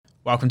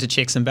Welcome to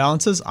Checks and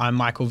Balances. I'm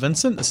Michael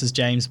Vincent. This is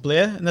James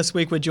Blair. And this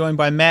week we're joined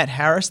by Matt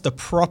Harris, the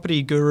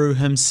property guru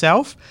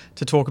himself,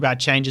 to talk about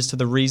changes to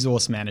the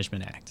Resource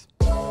Management Act.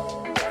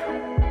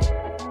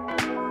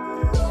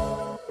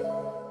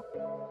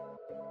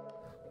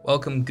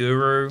 Welcome,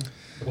 Guru.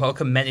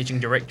 Welcome, Managing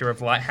Director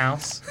of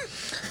Lighthouse.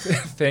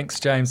 Thanks,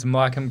 James and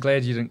Mike. I'm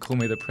glad you didn't call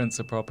me the Prince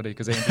of Property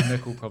because Andy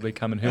Nick will probably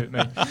come and hurt me.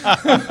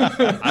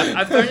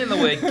 I've thrown in the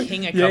word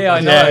king a couple Yeah, I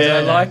of know. times.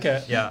 I like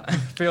it. Yeah. I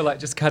feel like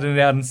just cutting it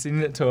out and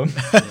sending it to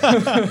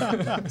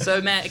him.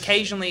 So, Matt,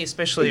 occasionally,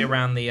 especially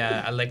around the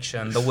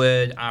election, the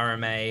word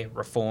RMA,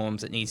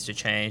 reforms, it needs to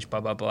change,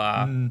 blah, blah,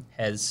 blah,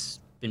 has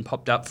been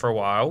popped up for a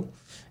while.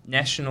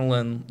 National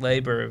and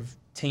Labour have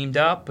teamed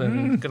up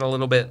and got a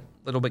little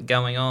bit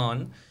going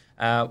on.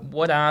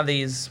 What are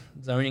these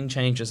zoning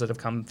changes that have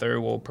come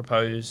through or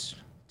proposed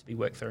to be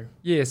worked through?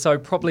 Yeah, so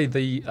probably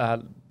the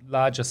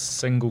largest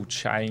single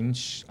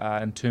change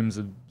in terms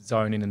of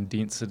zoning and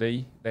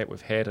density that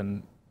we've had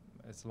in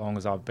as long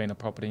as I've been a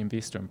property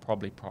investor and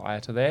probably prior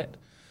to that.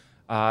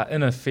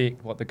 In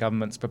effect, what the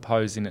government's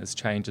proposing is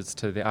changes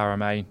to the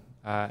RMA,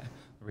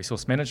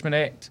 Resource Management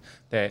Act,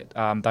 that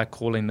they're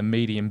calling the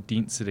medium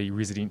density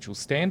residential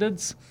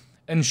standards.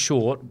 In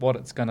short, what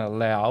it's going to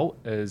allow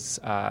is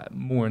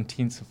more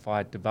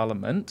intensified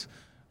development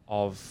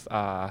of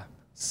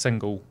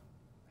single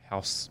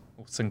house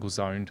or single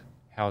zoned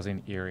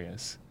housing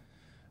areas.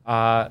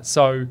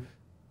 So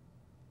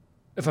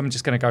if I'm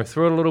just going to go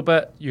through it a little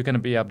bit, you're going to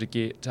be able to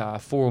get 4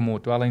 or more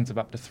dwellings of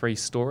up to 3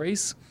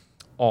 stories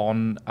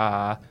on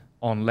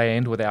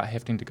land without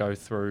having to go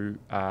through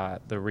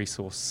the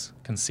resource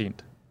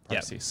consent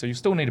process. Yep. So you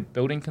still need a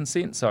building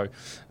consent. So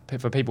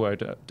for people who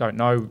don't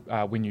know,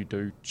 when you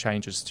do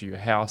changes to your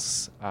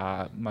house,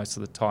 most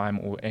of the time,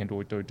 or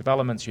do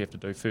developments, you have to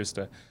do first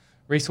a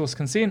resource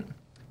consent,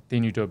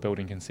 then you do a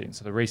building consent.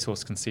 So the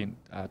resource consent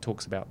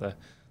talks about the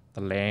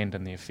land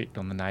and the effect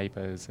on the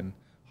neighbours and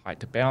height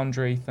to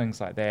boundary, things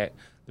like that.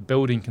 The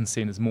building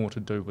consent is more to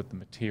do with the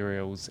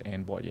materials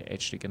and what you're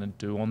actually going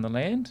to do on the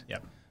land.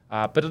 Yep.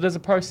 But it is a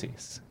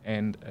process,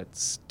 and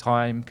it's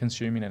time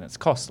consuming and it's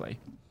costly.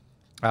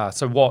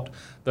 So what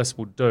this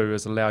will do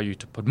is allow you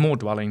to put more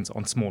dwellings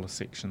on smaller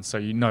sections. So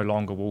you no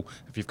longer will,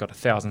 if you've got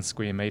 1,000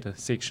 square metre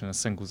section, a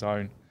single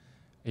zone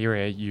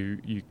area,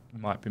 you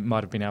might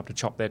have been able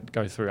to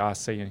go through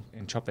RC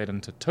and chop that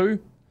into 2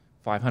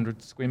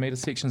 500 square metre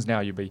sections. Now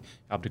you'll be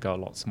able to go a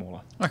lot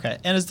smaller. Okay,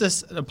 and does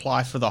this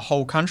apply for the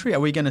whole country? Are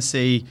we going to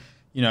see,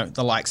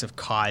 the likes of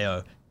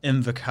Kaio,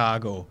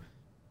 Invercargill,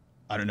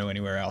 I don't know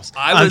anywhere else.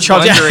 I was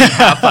wondering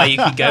how far you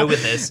could go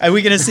with this. Are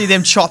we going to see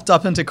them chopped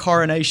up into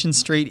Coronation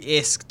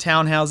Street-esque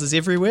townhouses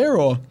everywhere,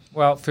 or?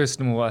 Well,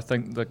 first of all, I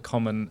think the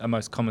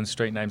most common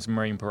street name's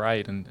Marine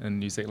Parade in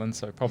New Zealand,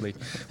 so probably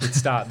we'd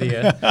start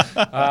there.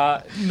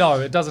 No,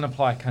 it doesn't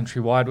apply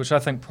countrywide, which I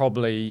think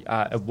probably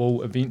it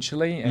will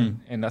eventually,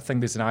 and I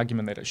think there's an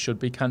argument that it should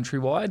be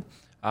countrywide.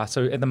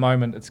 So at the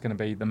moment, it's going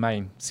to be the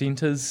main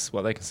centres,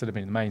 what they consider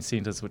being the main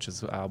centres, which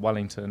is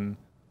Wellington,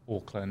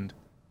 Auckland,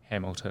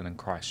 Hamilton and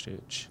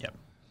Christchurch,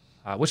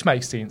 which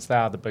makes sense. They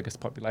are the biggest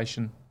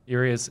population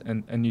areas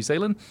in New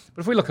Zealand. But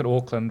if we look at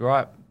Auckland,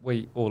 right,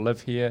 we all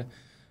live here,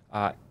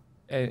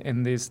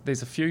 and there's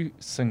a few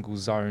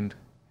single-zoned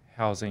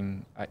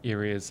housing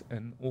areas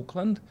in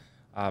Auckland,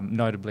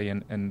 notably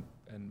in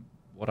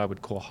what I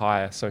would call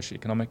higher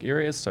socioeconomic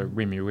areas, so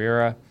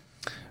Remuera,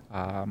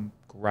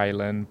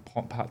 Grayland,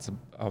 parts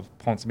of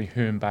Ponsonby,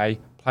 Herne Bay,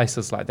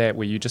 places like that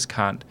where you just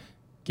can't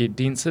get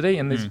density,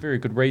 and there's a very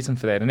good reason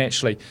for that. And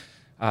actually,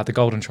 the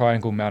Golden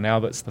Triangle, Mount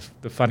Albert's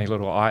the funny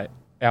little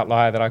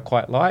outlier that I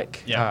quite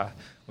like,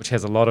 which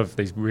has a lot of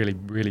these really,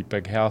 really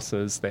big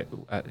houses.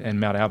 And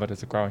Mount Albert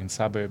is a growing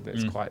suburb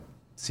that's quite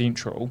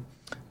central.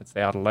 It's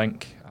the outer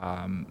link,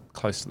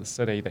 close to the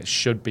city, that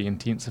should be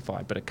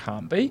intensified, but it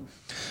can't be.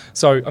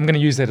 So I'm going to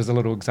use that as a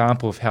little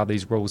example of how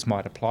these rules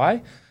might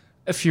apply.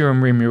 If you're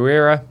in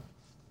Remuera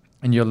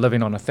and you're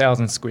living on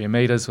 1,000 square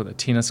metres with a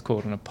tennis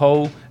court and a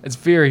pool, it's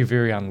very,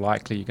 very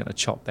unlikely you're going to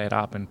chop that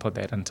up and put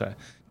that into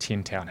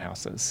 10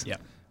 townhouses. Yeah.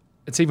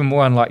 It's even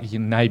more unlikely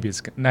your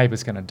neighbour's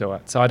going to do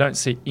it. So I don't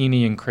see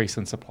any increase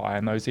in supply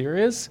in those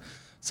areas.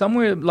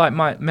 Somewhere like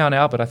Mount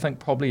Albert, I think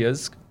probably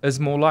is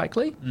more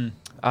likely,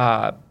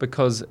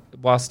 because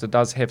whilst it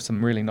does have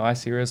some really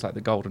nice areas like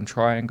the Golden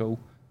Triangle,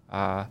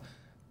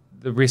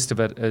 the rest of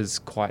it is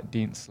quite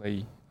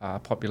densely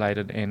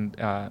populated and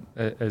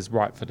is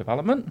ripe for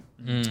development.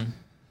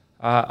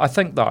 I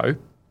think, though,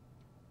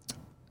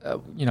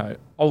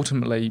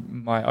 ultimately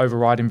my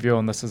overriding view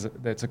on this is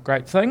that's a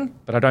great thing,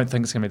 but I don't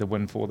think it's going to be the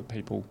windfall that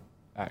people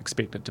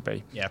expect it to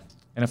be. Yeah.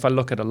 And if I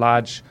look at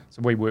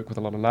so we work with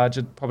a lot of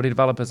larger property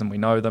developers and we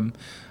know them,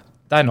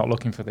 they're not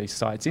looking for these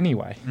sites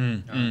anyway.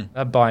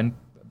 They're buying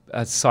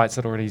sites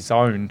that are already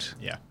zoned,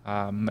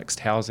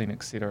 mixed housing,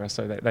 etc.,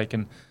 so that they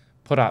can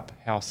put up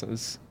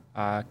houses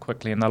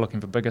quickly, and they're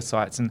looking for bigger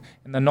sites, and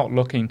they're not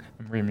looking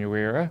in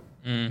Remuera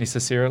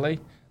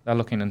necessarily. They're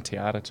looking in Te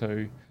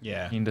Aratū,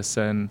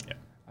 Henderson,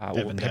 or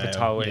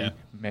Papatoe,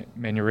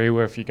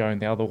 Manurewa if you're going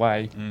the other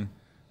way.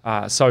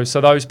 So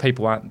those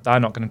people they're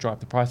not going to drive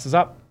the prices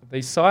up at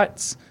these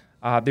sites.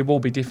 There will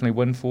be definitely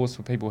windfalls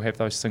for people who have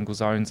those single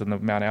zones in the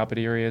Mount Albert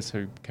areas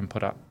who can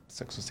put up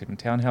 6 or 7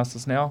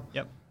 townhouses now.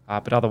 Yep.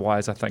 But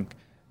otherwise, I think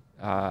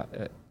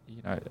it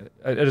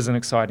is an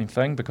exciting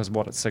thing because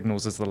what it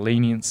signals is the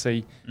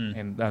leniency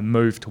and the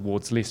move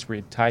towards less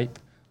red tape,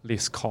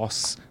 less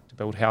costs to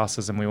build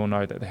houses, and we all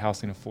know that the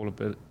housing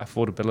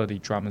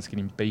affordability drum is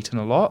getting beaten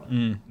a lot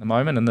at the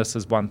moment, and this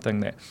is one thing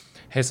that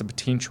has the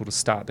potential to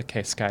start the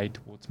cascade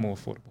towards more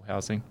affordable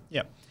housing.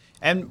 Yep.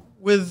 And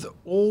with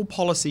all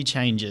policy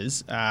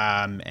changes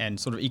and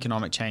sort of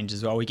economic change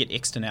as well, we get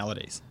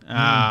externalities,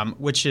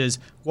 which is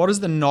what is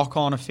the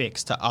knock-on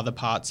effects to other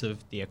parts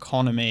of the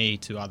economy,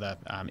 to other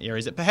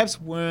areas that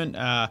perhaps weren't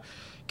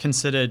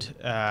considered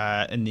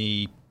in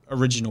the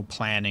original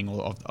planning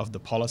of the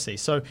policy.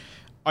 So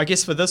I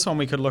guess for this one,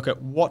 we could look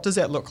at what does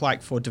that look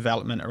like for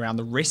development around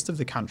the rest of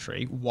the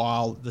country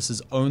while this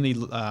is only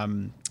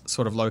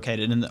sort of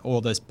located in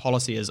or this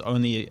policy is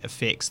only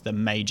affects the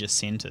major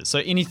centres. So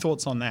any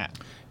thoughts on that?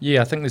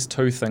 Yeah, I think there's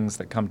 2 things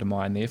that come to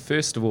mind there.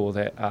 First of all,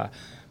 that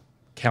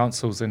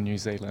councils in New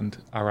Zealand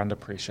are under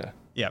pressure.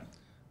 Yeah.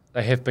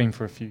 They have been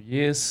for a few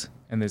years,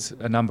 and there's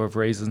a number of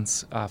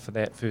reasons for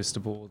that. First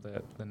of all,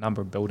 the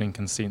number of building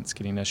consents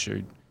getting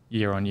issued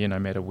year on year, no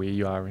matter where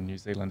you are in New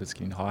Zealand, is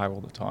getting higher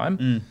all the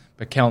time.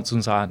 But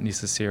councils aren't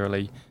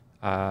necessarily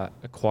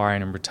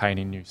acquiring and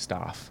retaining new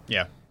staff.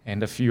 Yeah.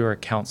 And if you're a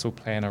council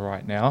planner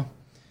right now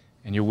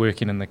and you're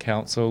working in the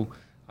council,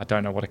 I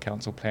don't know what a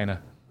council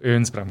planner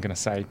earns, but I'm going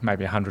to say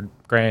maybe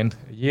 $100,000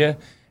 a year,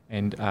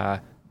 and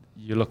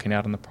you're looking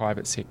out in the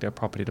private sector, a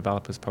property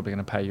developer's probably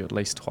going to pay you at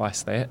least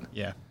twice that,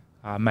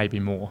 maybe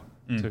more.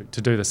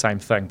 To do the same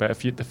thing. But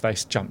if they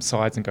jump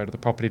sides and go to the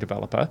property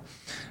developer,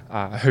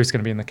 who's going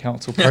to be in the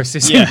council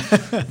processing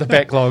the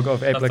backlog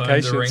of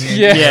applications?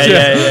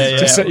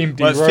 Just an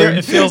empty room.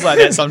 It feels like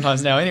that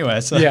sometimes now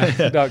anyway. So.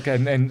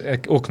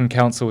 And Auckland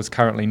Council is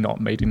currently not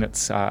meeting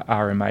its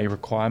RMA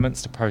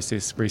requirements to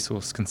process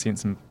resource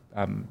consents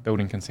and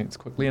building consents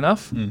quickly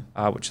enough,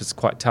 which is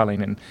quite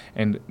telling.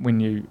 And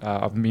when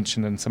I've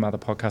mentioned in some other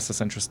podcasts this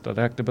interest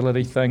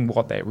deductibility thing,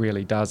 what that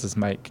really does is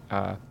make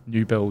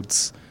new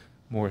builds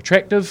more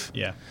attractive.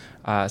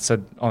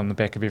 So on the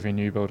back of every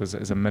new build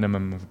is a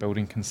minimum of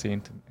building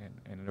consent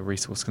and a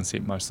resource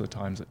consent most of the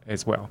times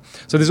as well.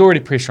 So there's already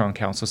pressure on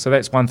council. So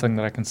that's one thing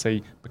that I can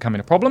see becoming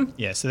a problem.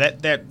 Yeah. So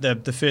that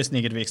the first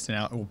negative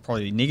externality, or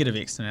probably negative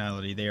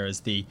externality there,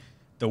 is the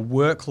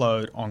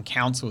workload on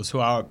councils, who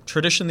are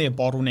traditionally a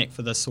bottleneck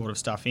for this sort of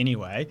stuff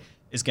anyway,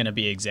 is going to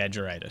be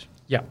exaggerated.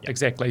 Yeah,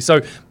 exactly.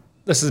 So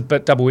this is a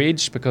bit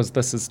double-edged because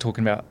this is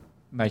talking about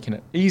making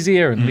it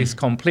easier and less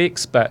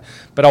complex, but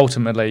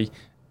ultimately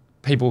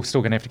people are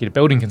still going to have to get a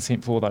building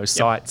consent for all those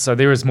sites, so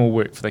there is more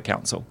work for the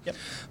council.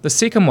 The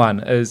second one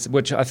is,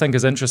 which I think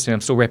is interesting,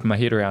 I'm still wrapping my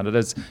head around it,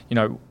 is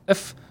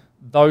if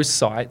those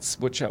sites,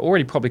 which are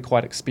already probably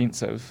quite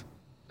expensive,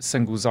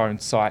 single zone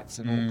sites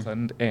in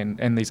Auckland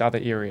and these other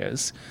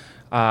areas,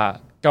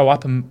 go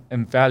up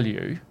in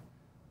value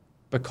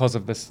because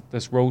of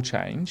this rule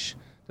change,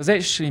 does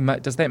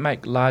that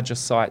make larger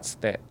sites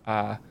that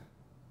are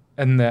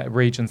in the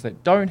regions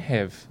that don't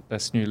have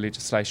this new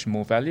legislation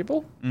more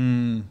valuable?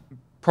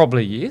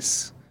 Probably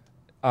yes.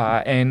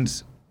 I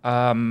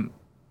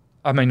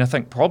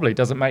think probably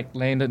does it make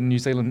land in New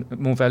Zealand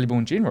more valuable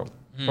in general?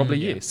 Probably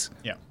yes.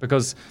 Yeah.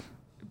 Because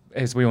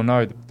as we all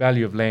know, the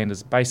value of land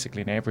is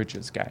basically an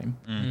averages game.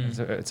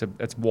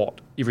 It's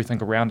what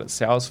everything around it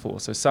sells for.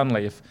 So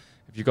suddenly if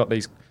you've got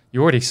these,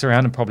 you're already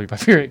surrounded probably by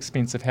very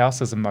expensive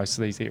houses in most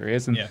of these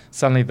areas, and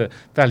suddenly the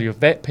value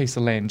of that piece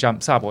of land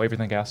jumps up, or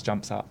everything else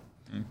jumps up.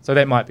 So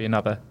that might be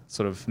another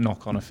sort of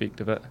knock-on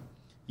effect of it.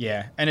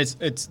 Yeah, and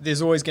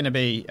there's always going to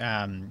be,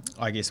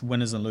 I guess,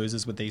 winners and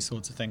losers with these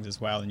sorts of things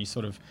as well. And you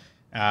sort of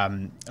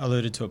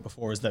alluded to it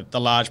before, is that the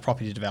large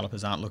property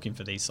developers aren't looking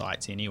for these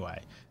sites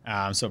anyway.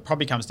 So it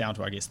probably comes down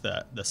to, I guess,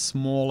 the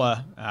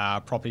smaller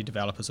property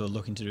developers who are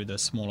looking to do the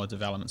smaller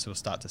developments who will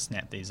start to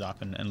snap these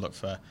up and look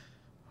for,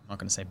 I'm not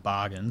going to say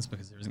bargains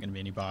because there isn't going to be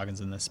any bargains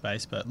in this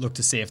space, but look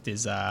to see if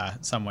there's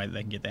some way that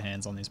they can get their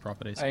hands on these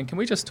properties. And can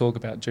we just talk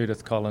about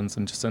Judith Collins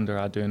and Jacinda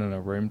Ardern in a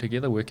room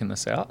together working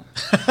this out?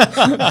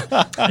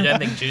 I don't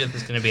think Judith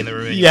is going to be in the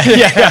room anymore.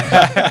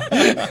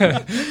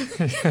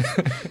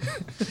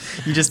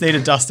 You just need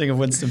a dusting of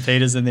Winston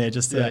Peters in there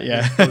just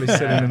to, Probably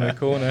sitting in the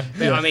corner.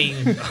 I mean,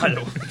 I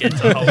don't want to get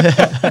into the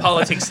whole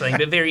politics thing,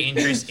 but very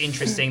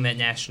interesting that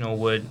National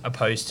would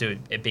oppose to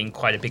it being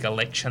quite a big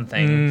election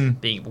thing,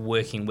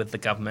 working with the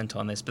government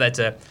on this. But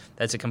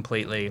that's a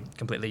completely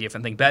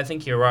different thing. But I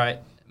think you're right,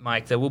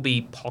 Mike. There will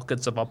be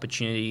pockets of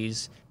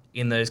opportunities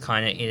in those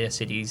kind of inner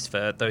cities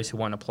for those who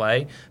want to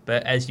play.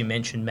 But as you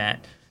mentioned,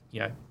 Matt,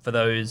 for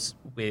those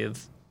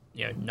with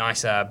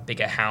nicer,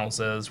 bigger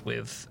houses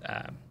with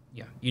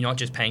you're not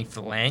just paying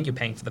for the land, you're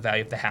paying for the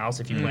value of the house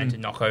if you plan to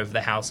knock over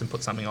the house and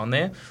put something on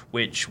there,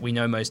 which we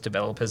know most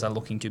developers are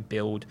looking to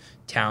build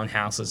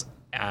townhouses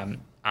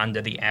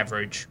under the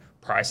average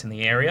price in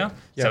the area.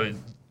 Yep. So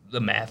the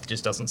math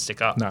just doesn't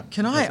stick up. No.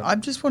 I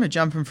just want to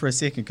jump in for a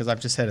second because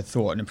I've just had a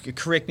thought, and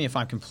correct me if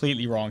I'm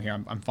completely wrong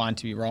here. I'm fine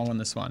to be wrong on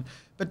this one.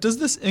 But does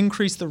this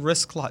increase the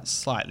risk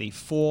slightly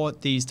for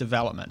these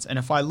developments? And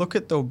if I look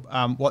at the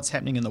what's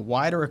happening in the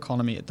wider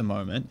economy at the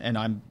moment, and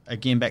I'm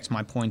again back to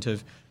my point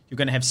of you're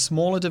going to have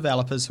smaller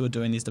developers who are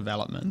doing these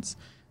developments.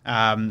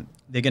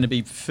 They're going to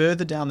be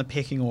further down the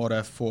pecking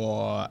order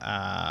for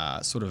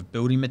sort of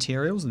building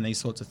materials and these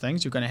sorts of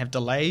things. You're going to have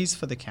delays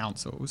for the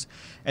councils,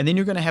 and then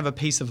you're going to have a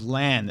piece of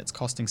land that's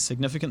costing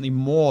significantly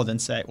more than,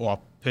 say, or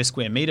per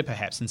square metre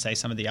perhaps, than, say,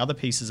 some of the other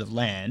pieces of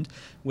land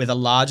where the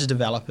larger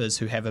developers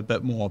who have a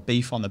bit more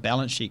beef on the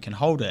balance sheet can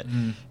hold it.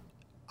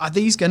 Are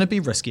these going to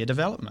be riskier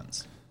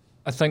developments?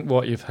 I think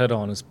what you've hit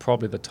on is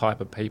probably the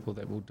type of people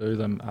that will do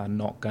them are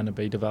not going to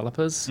be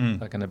developers.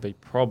 They're going to be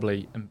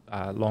probably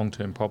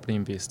long-term property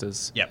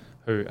investors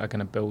who are going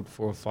to build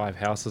 4 or 5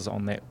 houses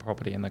on that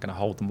property, and they're going to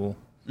hold them all.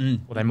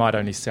 Or they might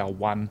only sell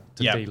one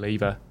to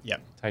de-lever,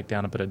 take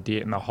down a bit of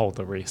debt, and they'll hold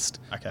the rest.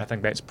 Okay. I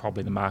think that's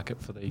probably the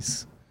market for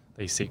these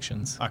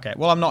sections. Okay.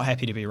 Well, I'm not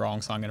happy to be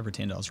wrong, so I'm going to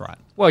pretend I was right.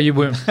 Well, you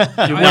weren't. wrong.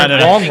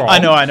 I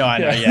know.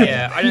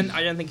 Yeah.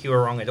 I don't think you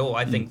were wrong at all.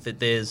 I think that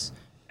there's,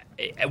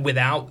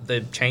 without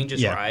the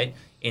changes, right,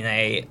 in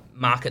a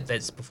market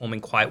that's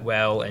performing quite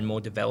well and more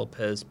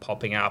developers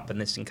popping up, and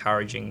this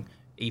encouraging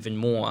even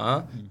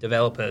more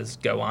developers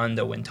go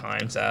under when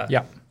times are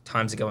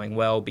going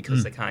well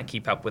because they can't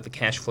keep up with the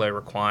cash flow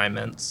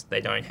requirements. They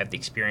don't have the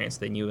experience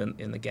they knew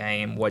in the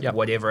game,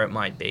 whatever it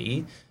might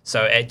be.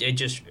 So it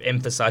just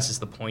emphasizes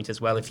the point as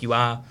well. If you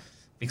are,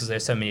 because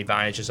there's so many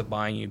advantages of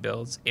buying new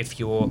builds, if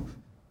you're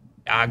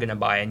going to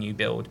buy a new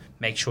build,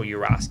 make sure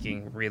you're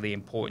asking really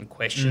important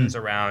questions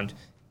around,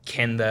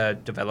 can the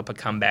developer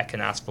come back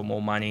and ask for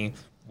more money?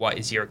 What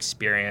is your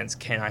experience?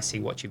 Can I see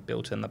what you've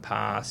built in the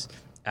past?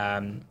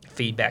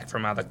 Feedback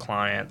from other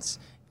clients.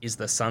 Is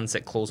the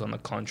sunset clause on the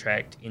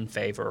contract in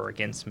favour or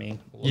against me?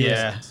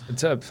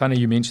 It's funny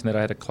you mentioned that.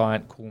 I had a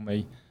client call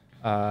me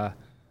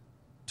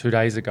 2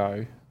 days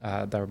ago.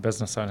 They're a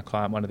business owner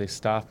client. One of their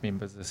staff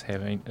members has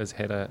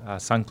had a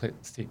sunset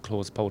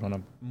clause pulled on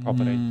a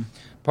property.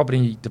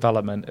 Property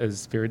development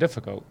is very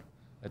difficult.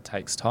 It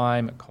takes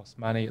time. It costs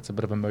money. It's a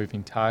bit of a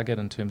moving target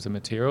in terms of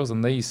materials.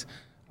 And these,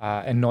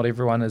 and not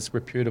everyone is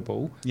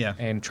reputable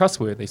and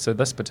trustworthy. So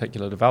this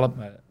particular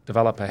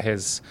developer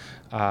has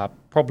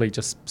probably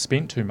just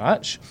spent too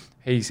much.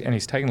 He's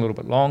taken a little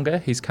bit longer.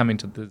 He's come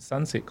into the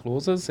sunset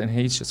clauses, and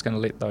he's just going to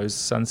let those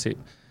sunset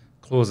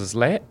clauses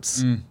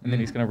lapse, and then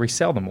he's going to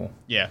resell them all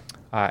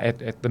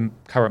at the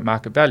current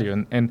market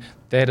value. And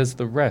that is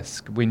the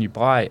risk when you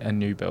buy a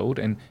new build.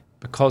 And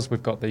because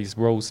we've got these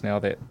rules now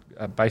that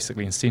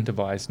basically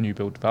incentivise new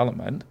build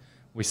development,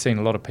 we've seen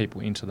a lot of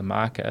people enter the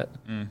market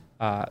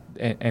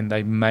and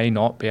they may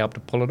not be able to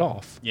pull it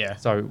off.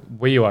 So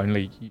we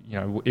only,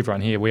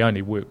 everyone here, we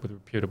only work with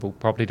reputable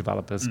property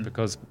developers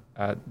because,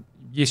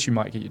 yes, you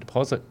might get your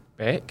deposit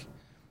back,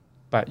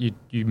 but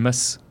you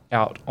miss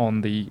out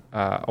on the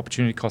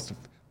opportunity cost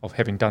of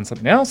having done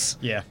something else,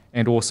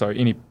 and also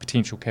any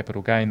potential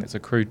capital gain that's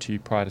accrued to you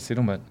prior to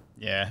settlement.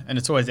 Yeah, and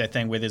it's always that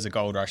thing where there's a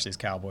gold rush, there's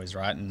cowboys,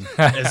 right? And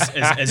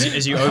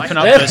as you open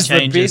up those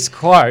changes, the best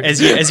quote.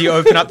 as you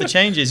open up the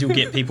changes, you'll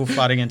get people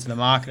flooding into the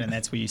market, and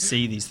that's where you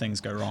see these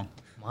things go wrong.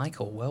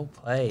 Michael, well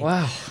played.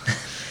 Wow.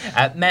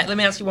 Matt, let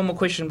me ask you one more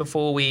question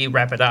before we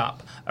wrap it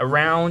up.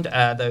 Around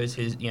those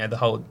who, the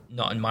whole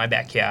 "not in my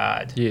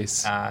backyard."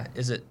 Yes.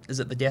 Is it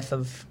the death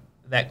of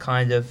that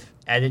kind of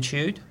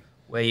attitude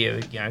where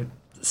you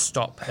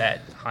stop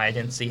that high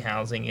density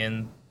housing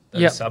in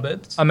those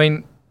suburbs? I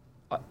mean,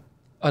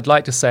 I'd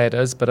like to say it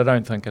is, but I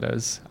don't think it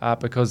is,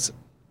 because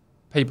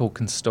you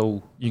can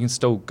still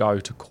go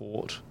to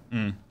court,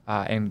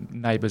 and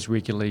neighbours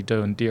regularly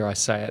do, and dare I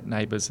say it,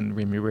 neighbours in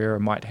Remuera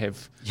might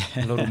have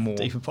a little more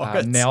deeper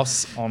pockets.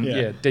 nous on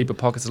deeper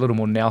pockets, a little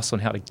more nous on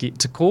how to get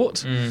to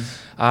court. And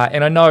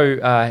I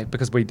know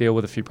because we deal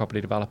with a few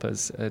property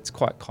developers, it's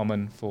quite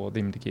common for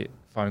them to get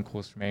phone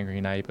calls from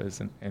angry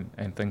neighbours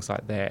and things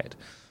like that.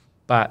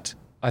 But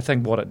I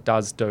think what it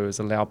does do is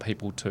allow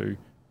people to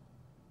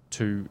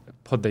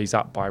put these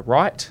up by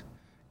right,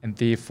 and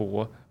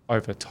therefore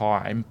over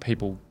time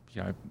people,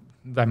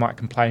 they might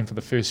complain for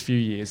the first few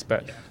years,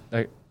 but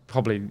they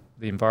probably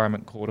the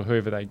Environment Court or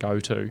whoever they go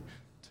to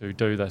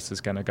do this is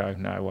going to go,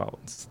 no, well,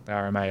 the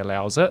RMA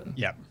allows it.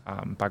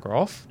 Bugger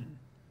off.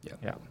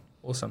 Yeah.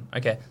 Awesome.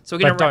 Okay, so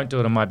we're going to don't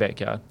do it in my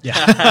backyard. You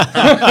just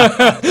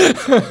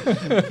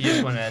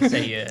want to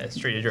say your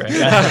street address.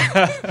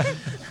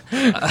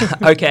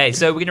 Okay,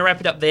 so we're going to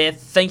wrap it up there.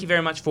 Thank you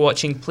very much for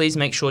watching. Please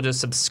make sure to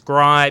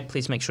subscribe.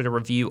 Please make sure to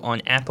review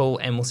on Apple,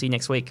 and we'll see you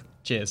next week.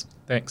 Cheers.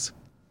 Thanks.